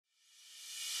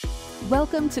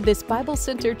Welcome to this Bible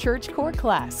Center Church core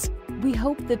class. We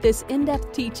hope that this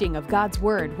in-depth teaching of God's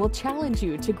Word will challenge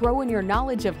you to grow in your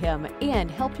knowledge of Him and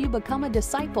help you become a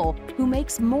disciple who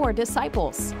makes more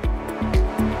disciples.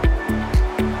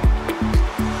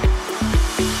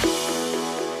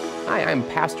 Hi, I'm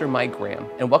Pastor Mike Graham,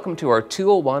 and welcome to our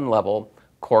 201 level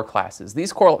core classes.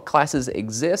 These core classes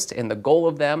exist, and the goal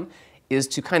of them is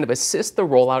to kind of assist the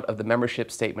rollout of the membership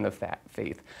statement of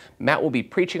faith. Matt will be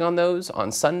preaching on those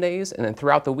on Sundays, and then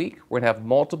throughout the week, we're gonna have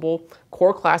multiple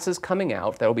core classes coming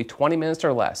out that will be 20 minutes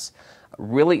or less.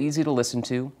 Really easy to listen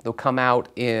to. They'll come out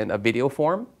in a video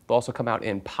form. They'll also come out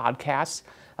in podcasts.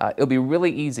 It'll be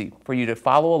really easy for you to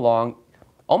follow along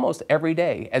almost every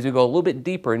day as we go a little bit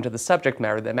deeper into the subject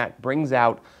matter that Matt brings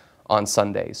out on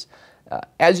Sundays.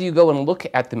 As you go and look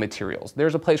at the materials,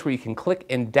 there's a place where you can click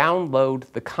and download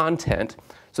the content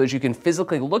so that you can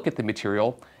physically look at the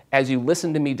material as you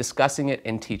listen to me discussing it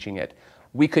and teaching it.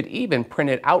 We could even print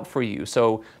it out for you.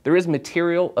 So there is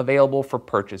material available for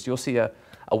purchase. You'll see a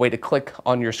way to click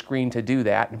on your screen to do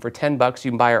that. And for 10 bucks,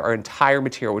 you can buy our entire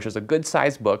material, which is a good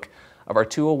sized book of our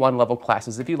 201 level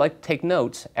classes if you'd like to take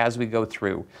notes as we go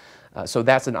through. So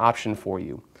that's an option for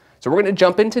you. So we're going to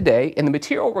jump in today, and the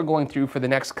material we're going through for the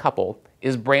next couple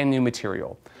is brand new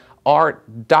material. Our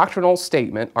doctrinal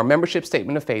statement, our membership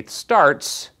statement of faith,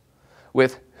 starts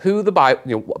with who the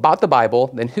Bible, about the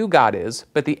Bible, then who God is,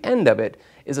 but the end of it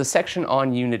is a section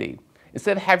on unity.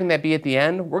 Instead of having that be at the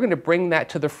end, we're going to bring that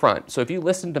to the front. So if you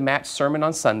listen to Matt's sermon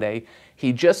on Sunday,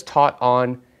 he just taught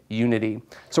on unity.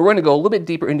 So we're going to go a little bit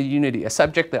deeper into unity, a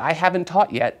subject that I haven't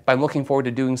taught yet, but I'm looking forward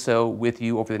to doing so with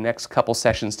you over the next couple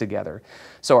sessions together.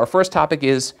 So our first topic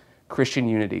is Christian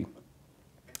unity.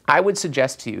 I would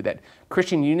suggest to you that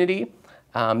Christian unity,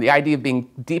 the idea of being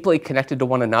deeply connected to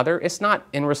one another, it's not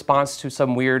in response to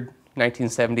some weird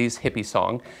 1970s hippie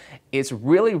song. It's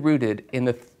really rooted in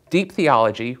the deep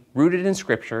theology, rooted in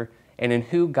Scripture, and in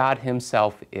who God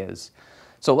Himself is.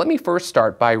 So let me first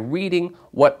start by reading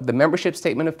what the membership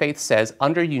statement of faith says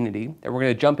under unity, and we're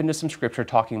going to jump into some scripture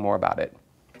talking more about it.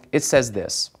 It says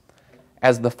this: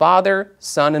 as the Father,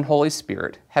 Son, and Holy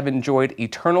Spirit have enjoyed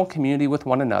eternal community with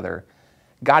one another,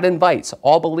 God invites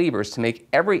all believers to make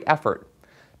every effort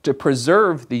to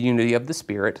preserve the unity of the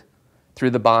Spirit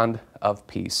through the bond of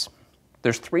peace.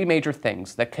 There's three major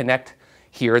things that connect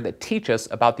here that teach us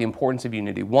about the importance of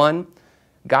unity. One,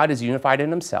 God is unified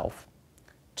in Himself.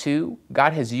 Two,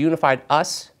 God has unified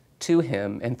us to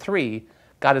Him. And three,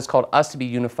 God has called us to be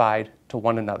unified to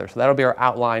one another. So that'll be our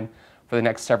outline for the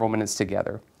next several minutes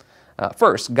together.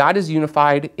 First, God is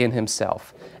unified in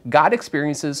Himself. God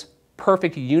experiences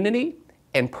perfect unity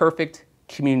and perfect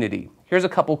community. Here's a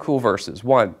couple cool verses.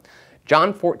 One,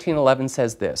 John 14:11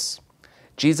 says this.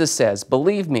 Jesus says,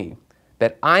 "Believe me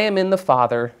that I am in the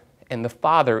Father and the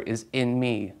Father is in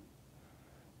me."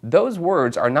 Those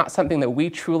words are not something that we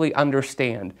truly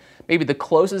understand. Maybe the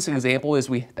closest example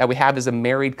that we have is a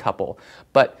married couple.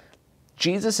 But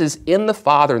Jesus is in the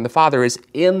Father and the Father is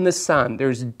in the Son.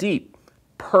 There's deep,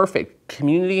 perfect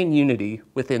community and unity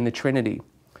within the Trinity.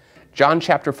 John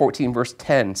chapter 14 verse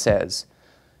 10 says,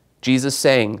 Jesus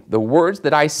saying, "The words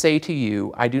that I say to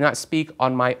you, I do not speak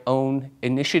on my own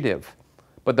initiative,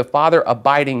 but the Father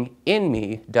abiding in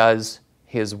me does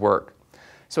His work."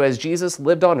 So as Jesus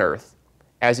lived on earth,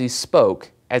 as He spoke,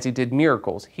 as He did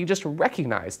miracles, He just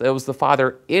recognized that it was the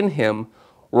Father in Him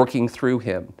working through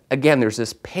Him. Again, there's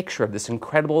this picture of this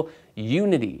incredible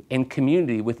unity and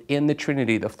community within the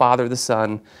Trinity, the Father, the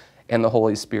Son, and the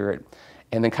Holy Spirit.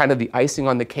 And then kind of the icing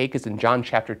on the cake is in John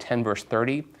chapter 10, verse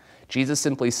 30. Jesus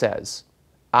simply says,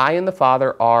 "I and the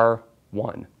Father are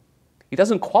one." He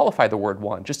doesn't qualify the word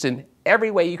one, just in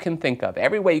every way you can think of,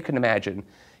 every way you can imagine,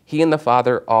 He and the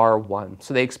Father are one.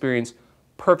 So they experience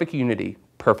perfect unity,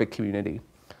 perfect community.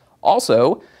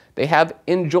 Also, they have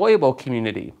enjoyable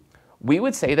community. We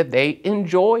would say that they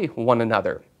enjoy one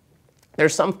another.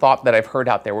 There's some thought that I've heard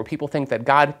out there where people think that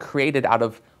God created out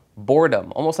of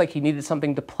boredom, almost like He needed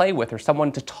something to play with or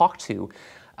someone to talk to.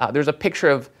 There's a picture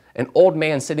of an old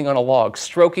man sitting on a log,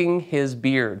 stroking his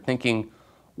beard, thinking,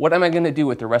 what am I going to do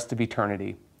with the rest of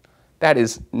eternity? That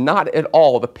is not at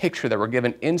all the picture that we're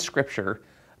given in Scripture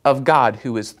of God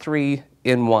who is three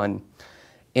in one.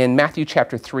 In Matthew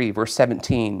chapter 3, verse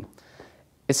 17,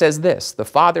 it says this: the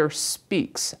Father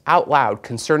speaks out loud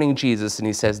concerning Jesus, and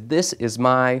He says, "This is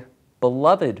my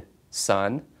beloved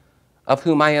Son, of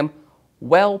whom I am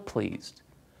well pleased."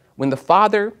 When the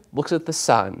Father looks at the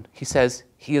Son, He says,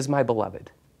 "He is my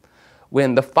beloved."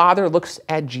 When the Father looks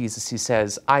at Jesus, He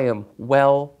says, "I am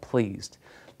well pleased."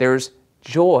 There's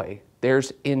joy,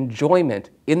 there's enjoyment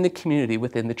in the community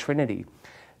within the Trinity.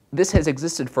 this has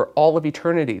existed for all of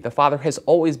eternity. The Father has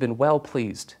always been well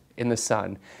pleased in the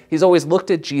Son. He's always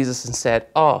looked at Jesus and said,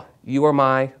 "Oh, you are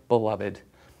my beloved."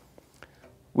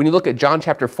 When you look at John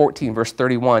chapter 14, verse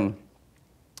 31,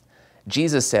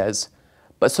 Jesus says,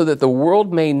 "But so that the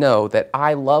world may know that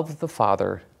I love the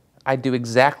Father, I do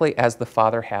exactly as the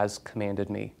Father has commanded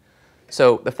me."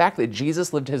 So the fact that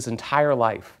Jesus lived his entire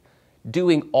life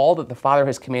doing all that the Father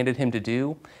has commanded him to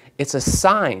do, it's a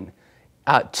sign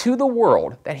to the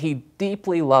world that he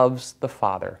deeply loves the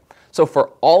Father. So for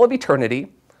all of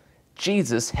eternity,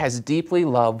 Jesus has deeply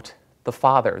loved the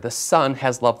Father. The Son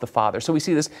has loved the Father. So we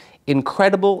see this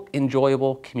incredible,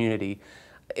 enjoyable community.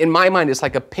 In my mind, it's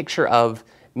like a picture of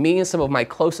me and some of my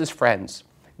closest friends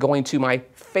going to my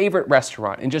favorite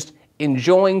restaurant and just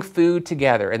enjoying food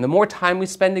together. And the more time we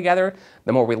spend together,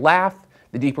 the more we laugh,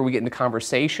 the deeper we get into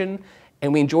conversation,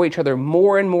 and we enjoy each other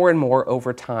more and more and more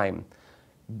over time.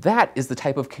 That is the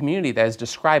type of community that is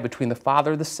described between the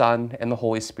Father, the Son, and the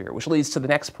Holy Spirit, which leads to the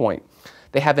next point.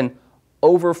 They have an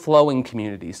overflowing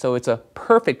community. So it's a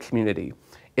perfect community.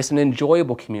 It's an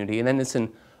enjoyable community, and then it's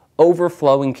an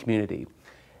overflowing community.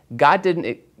 God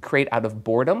didn't create out of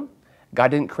boredom. God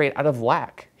didn't create out of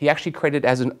lack. He actually created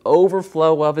as an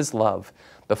overflow of his love.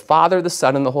 The Father, the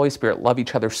Son, and the Holy Spirit love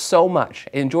each other so much,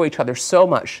 and enjoy each other so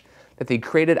much, that they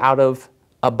created out of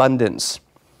abundance,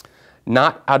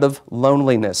 not out of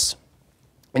loneliness.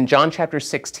 In John chapter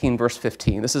 16, verse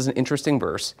 15, this is an interesting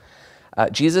verse.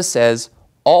 Jesus says,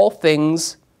 "All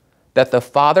things that the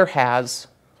Father has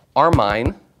are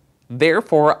mine.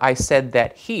 Therefore I said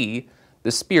that he,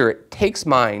 the Spirit, takes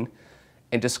mine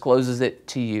and discloses it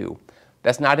to you."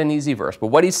 That's not an easy verse, but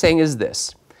what he's saying is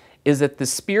this, is that the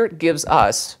Spirit gives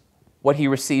us what he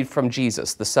received from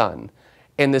Jesus, the Son,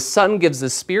 and the Son gives the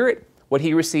Spirit what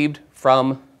he received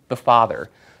from the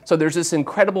Father. So there's this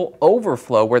incredible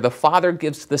overflow where the Father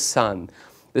gives to the Son.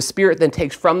 The Spirit then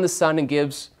takes from the Son and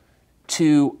gives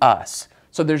to us.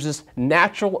 So there's this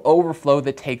natural overflow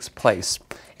that takes place.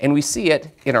 And we see it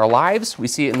in our lives, we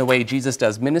see it in the way Jesus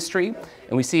does ministry,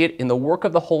 and we see it in the work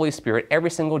of the Holy Spirit every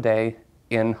single day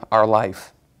in our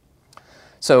life.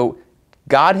 So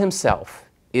God himself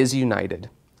is united.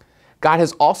 God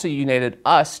has also united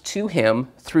us to him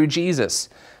through Jesus.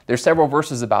 There's several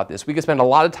verses about this. We could spend a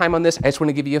lot of time on this. I just want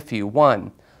to give you a few.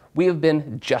 One, we have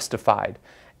been justified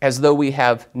as though we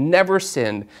have never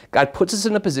sinned. God puts us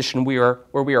in a position where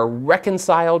we are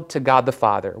reconciled to God the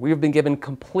Father. We have been given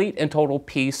complete and total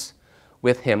peace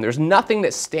with him. There's nothing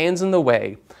that stands in the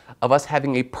way of us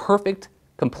having a perfect,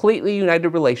 completely united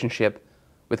relationship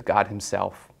with God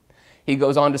himself. He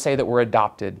goes on to say that we're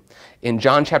adopted. In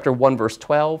John chapter 1, verse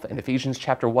 12, and Ephesians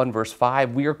chapter 1, verse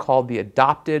 5, we are called the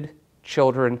adopted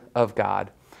children of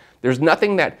God. There's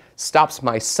nothing that stops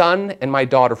my son and my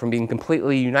daughter from being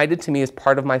completely united to me as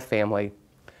part of my family.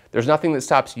 There's nothing that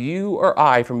stops you or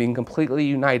I from being completely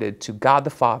united to God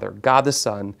the Father, God the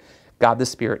Son, God the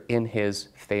Spirit in his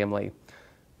family.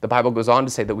 The Bible goes on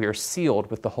to say that we are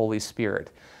sealed with the Holy Spirit,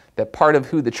 that part of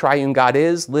who the triune God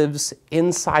is lives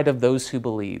inside of those who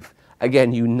believe,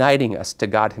 again, uniting us to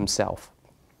God himself.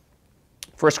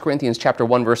 1 Corinthians chapter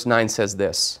 1, verse 9 says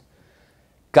this,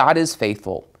 "God is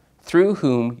faithful, through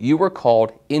whom you were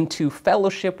called into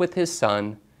fellowship with his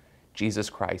Son, Jesus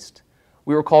Christ."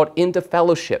 We were called into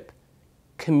fellowship,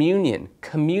 communion,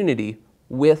 community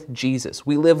with Jesus.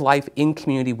 We live life in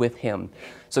community with him.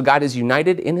 So God is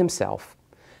united in himself.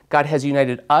 God has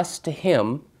united us to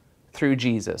him through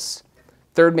Jesus.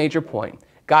 Third major point,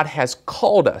 God has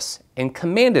called us and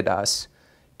commanded us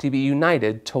to be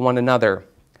united to one another.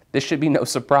 This should be no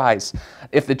surprise.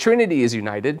 If the Trinity is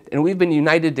united and we've been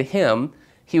united to him,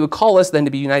 he would call us then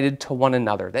to be united to one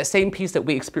another. That same peace that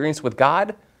we experience with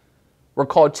God, we're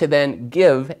called to then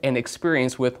give and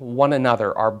experience with one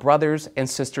another, our brothers and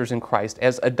sisters in Christ,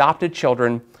 as adopted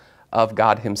children of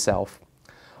God himself.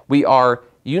 We are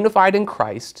unified in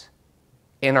Christ,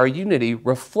 and our unity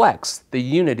reflects the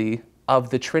unity of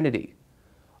the Trinity.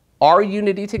 Our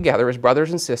unity together as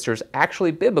brothers and sisters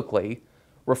actually biblically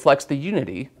reflects the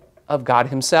unity of God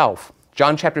himself.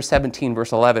 John chapter 17,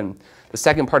 verse 11, the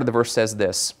second part of the verse says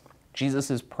this. Jesus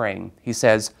is praying. He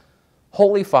says,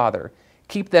 "Holy Father,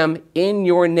 keep them in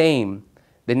your name,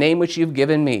 the name which you've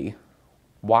given me."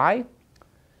 Why?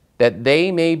 "That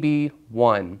they may be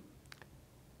one,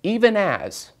 even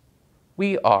as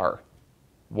we are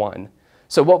one."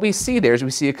 So what we see there is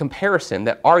we see a comparison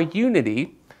that our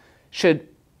unity should,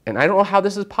 and I don't know how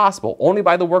this is possible, only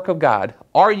by the work of God,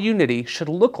 our unity should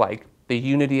look like the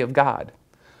unity of God.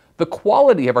 The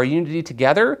quality of our unity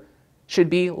together should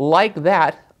be like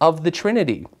that of the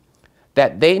Trinity,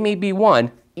 that they may be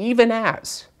one, even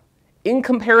as, in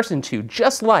comparison to,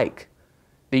 just like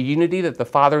the unity that the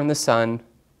Father and the Son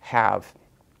have.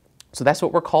 So that's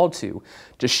what we're called to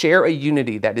share a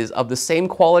unity that is of the same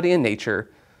quality and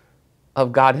nature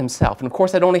of God himself. And of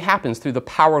course, that only happens through the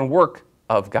power and work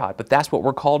of God, but that's what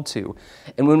we're called to.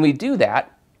 And when we do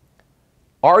that,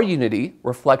 our unity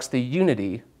reflects the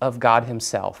unity of God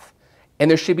himself. And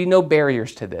there should be no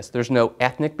barriers to this. There's no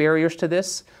ethnic barriers to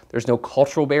this. There's no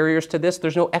cultural barriers to this.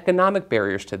 There's no economic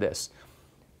barriers to this.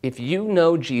 If you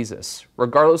know Jesus,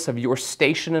 regardless of your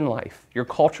station in life, your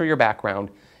culture, your background,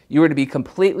 you are to be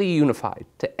completely unified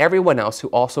to everyone else who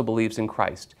also believes in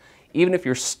Christ. Even if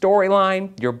your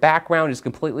storyline, your background is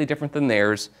completely different than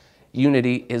theirs,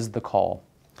 unity is the call.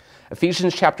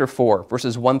 Ephesians chapter 4,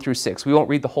 verses 1 through 6. We won't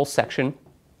read the whole section,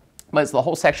 but the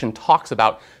whole section talks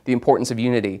about the importance of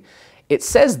unity. It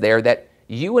says there that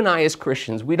you and I as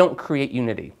Christians, we don't create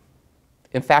unity.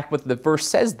 In fact, what the verse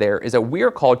says there is that we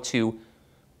are called to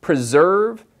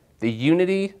preserve the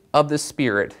unity of the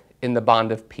Spirit in the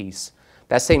bond of peace.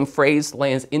 That same phrase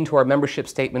lands into our membership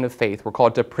statement of faith. We're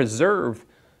called to preserve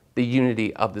the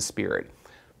unity of the Spirit.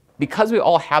 Because we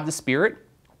all have the Spirit,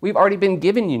 we've already been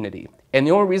given unity. And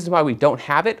the only reason why we don't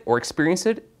have it or experience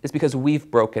it is because we've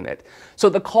broken it. So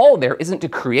the call there isn't to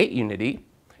create unity,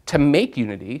 to make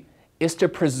unity, is to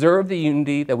preserve the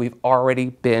unity that we've already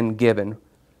been given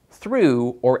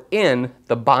through or in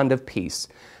the bond of peace.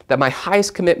 That my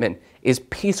highest commitment is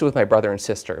peace with my brother and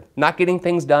sister, not getting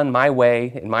things done my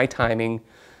way, in my timing,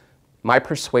 my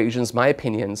persuasions, my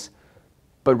opinions,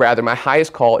 but rather my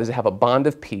highest call is to have a bond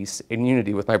of peace and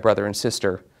unity with my brother and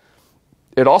sister.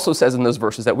 It also says in those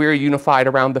verses that we are unified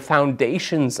around the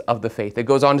foundations of the faith. It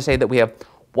goes on to say that we have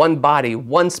one body,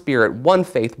 one Spirit, one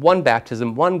faith, one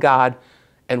baptism, one God,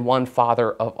 and one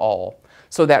Father of all.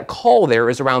 So that call there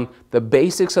is around the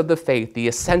basics of the faith, the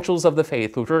essentials of the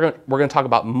faith, which we're going to talk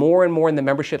about more and more in the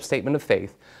membership statement of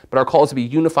faith, but our call is to be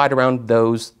unified around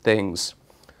those things.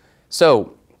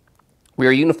 So we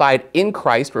are unified in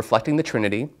Christ, reflecting the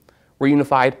Trinity. We're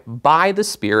unified by the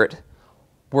Spirit.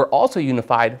 We're also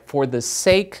unified for the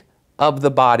sake of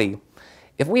the body.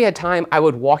 If we had time, I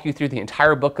would walk you through the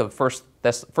entire book of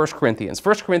 1 Corinthians.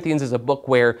 1 Corinthians is a book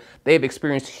where they have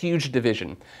experienced huge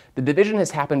division. The division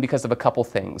has happened because of a couple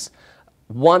things.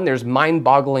 One, there's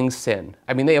mind-boggling sin.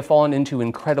 I mean, they have fallen into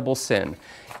incredible sin,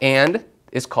 and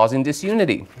it's causing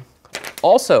disunity.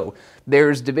 Also,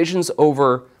 there's divisions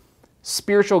over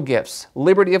spiritual gifts,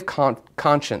 liberty of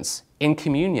conscience, in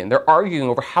communion. They're arguing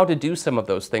over how to do some of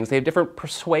those things. They have different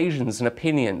persuasions and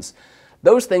opinions.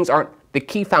 Those things aren't the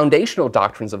key foundational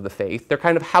doctrines of the faith. They're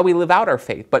kind of how we live out our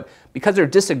faith. But because they're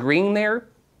disagreeing there,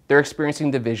 they're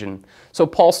experiencing division. So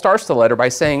Paul starts the letter by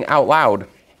saying out loud,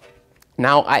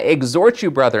 "Now I exhort you,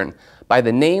 brethren, by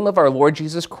the name of our Lord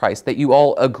Jesus Christ, that you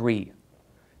all agree,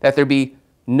 that there be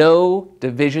no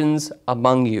divisions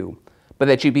among you, but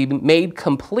that you be made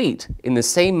complete in the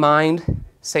same mind,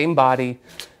 same body,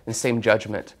 and same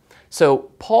judgment."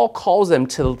 So Paul calls them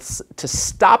to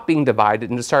stop being divided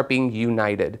and to start being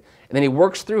united. And then he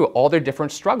works through all their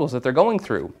different struggles that they're going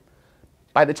through.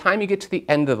 By the time you get to the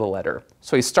end of the letter,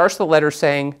 so he starts the letter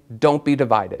saying, don't be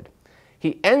divided.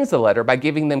 He ends the letter by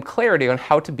giving them clarity on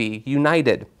how to be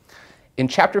united. In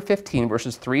chapter 15,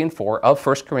 verses 3 and 4 of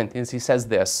 1 Corinthians, he says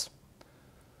this,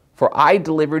 "For I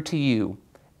delivered to you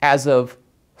as of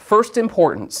first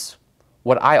importance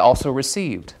what I also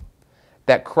received,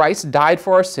 that Christ died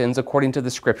for our sins according to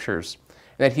the Scriptures,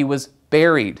 and that he was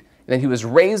buried, and that he was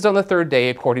raised on the third day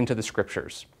according to the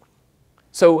Scriptures."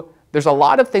 So there's a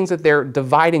lot of things that they're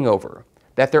dividing over,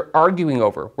 that they're arguing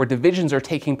over, where divisions are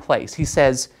taking place. He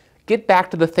says, get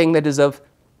back to the thing that is of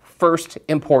first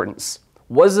importance.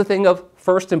 What is the thing of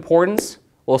first importance?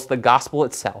 Well, it's the gospel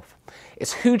itself.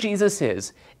 It's who Jesus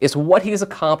is. It's what he's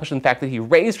accomplished, in the fact that he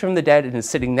raised from the dead and is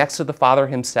sitting next to the Father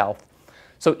himself.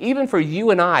 So even for you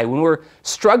and I, when we're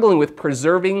struggling with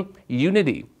preserving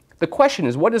unity, the question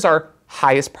is, what is our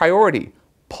highest priority?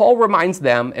 Paul reminds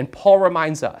them, and Paul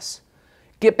reminds us,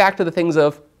 get back to the things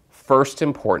of first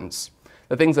importance.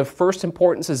 The things of first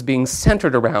importance is being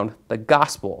centered around the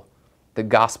gospel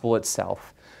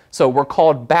itself. So we're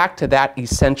called back to that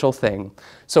essential thing.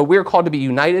 So we're called to be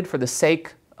united for the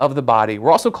sake of the body.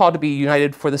 We're also called to be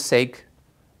united for the sake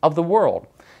of the world.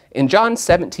 In John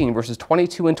 17, verses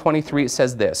 22 and 23, it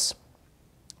says this.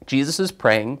 Jesus is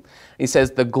praying. He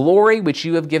says, "The glory which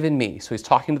you have given me," so he's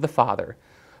talking to the Father,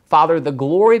 "Father, the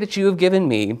glory that you have given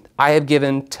me, I have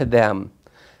given to them,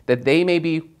 that they may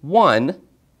be one,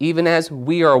 even as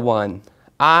we are one.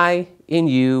 I in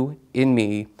you, in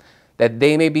me, that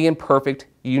they may be in perfect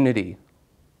unity."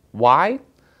 Why?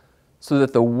 "So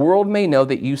that the world may know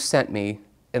that you sent me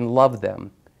and loved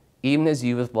them, even as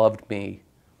you have loved me."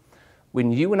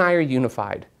 When you and I are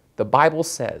unified, the Bible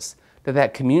says that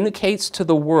that communicates to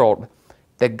the world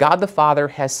that God the Father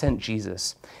has sent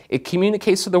Jesus. It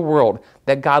communicates to the world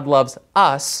that God loves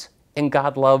us and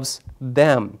God loves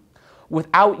them.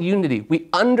 Without unity, we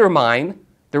undermine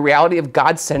the reality of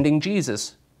God sending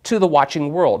Jesus to the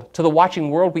watching world. To the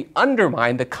watching world, we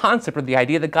undermine the concept or the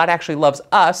idea that God actually loves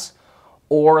us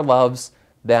or loves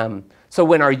them. So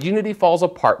when our unity falls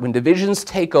apart, when divisions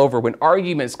take over, when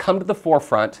arguments come to the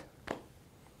forefront,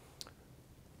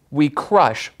 we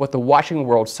crush what the watching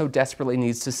world so desperately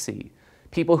needs to see.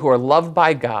 People who are loved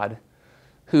by God,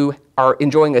 who are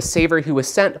enjoying a Savior who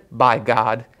was sent by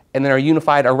God, and then are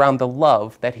unified around the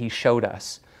love that He showed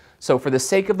us. So for the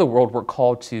sake of the world, we're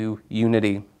called to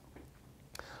unity.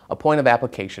 A point of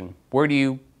application. Where do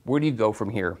you go from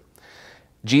here?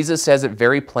 Jesus says it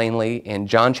very plainly in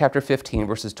John chapter 15,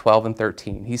 verses 12 and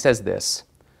 13. He says this,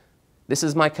 "This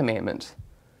is my commandment,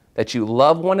 that you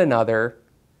love one another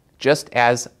just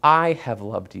as I have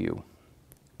loved you.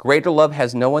 Greater love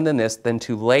has no one than this, than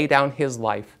to lay down his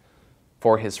life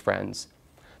for his friends."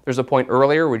 There's a point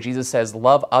earlier where Jesus says,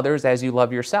 love others as you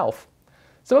love yourself.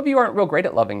 Some of you aren't real great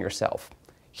at loving yourself.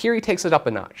 Here He takes it up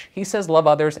a notch. He says, love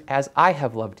others as I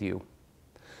have loved you.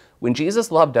 When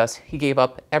Jesus loved us, He gave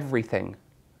up everything.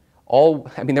 He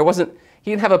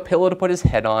didn't have a pillow to put His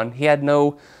head on. He had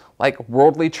no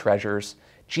worldly treasures.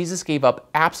 Jesus gave up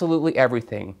absolutely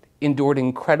everything, endured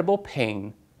incredible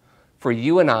pain for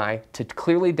you and I to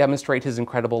clearly demonstrate His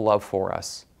incredible love for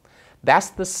us. That's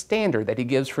the standard that He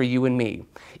gives for you and me.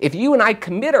 If you and I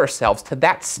commit ourselves to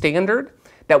that standard,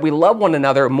 that we love one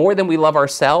another more than we love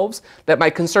ourselves, that my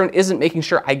concern isn't making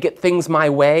sure I get things my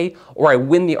way or I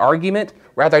win the argument,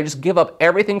 rather I just give up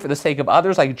everything for the sake of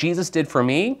others like Jesus did for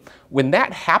me, when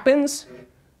that happens,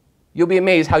 you'll be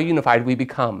amazed how unified we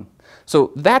become.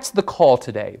 So that's the call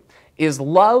today, is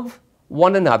love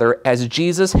one another as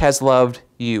Jesus has loved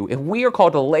you. If we are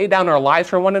called to lay down our lives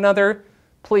for one another,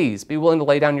 please be willing to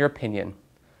lay down your opinion,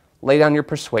 lay down your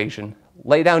persuasion,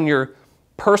 lay down your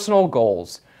personal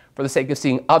goals for the sake of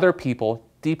seeing other people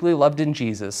deeply loved in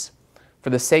Jesus, for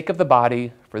the sake of the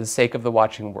body, for the sake of the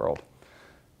watching world.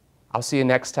 I'll see you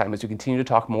next time as we continue to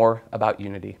talk more about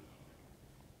unity.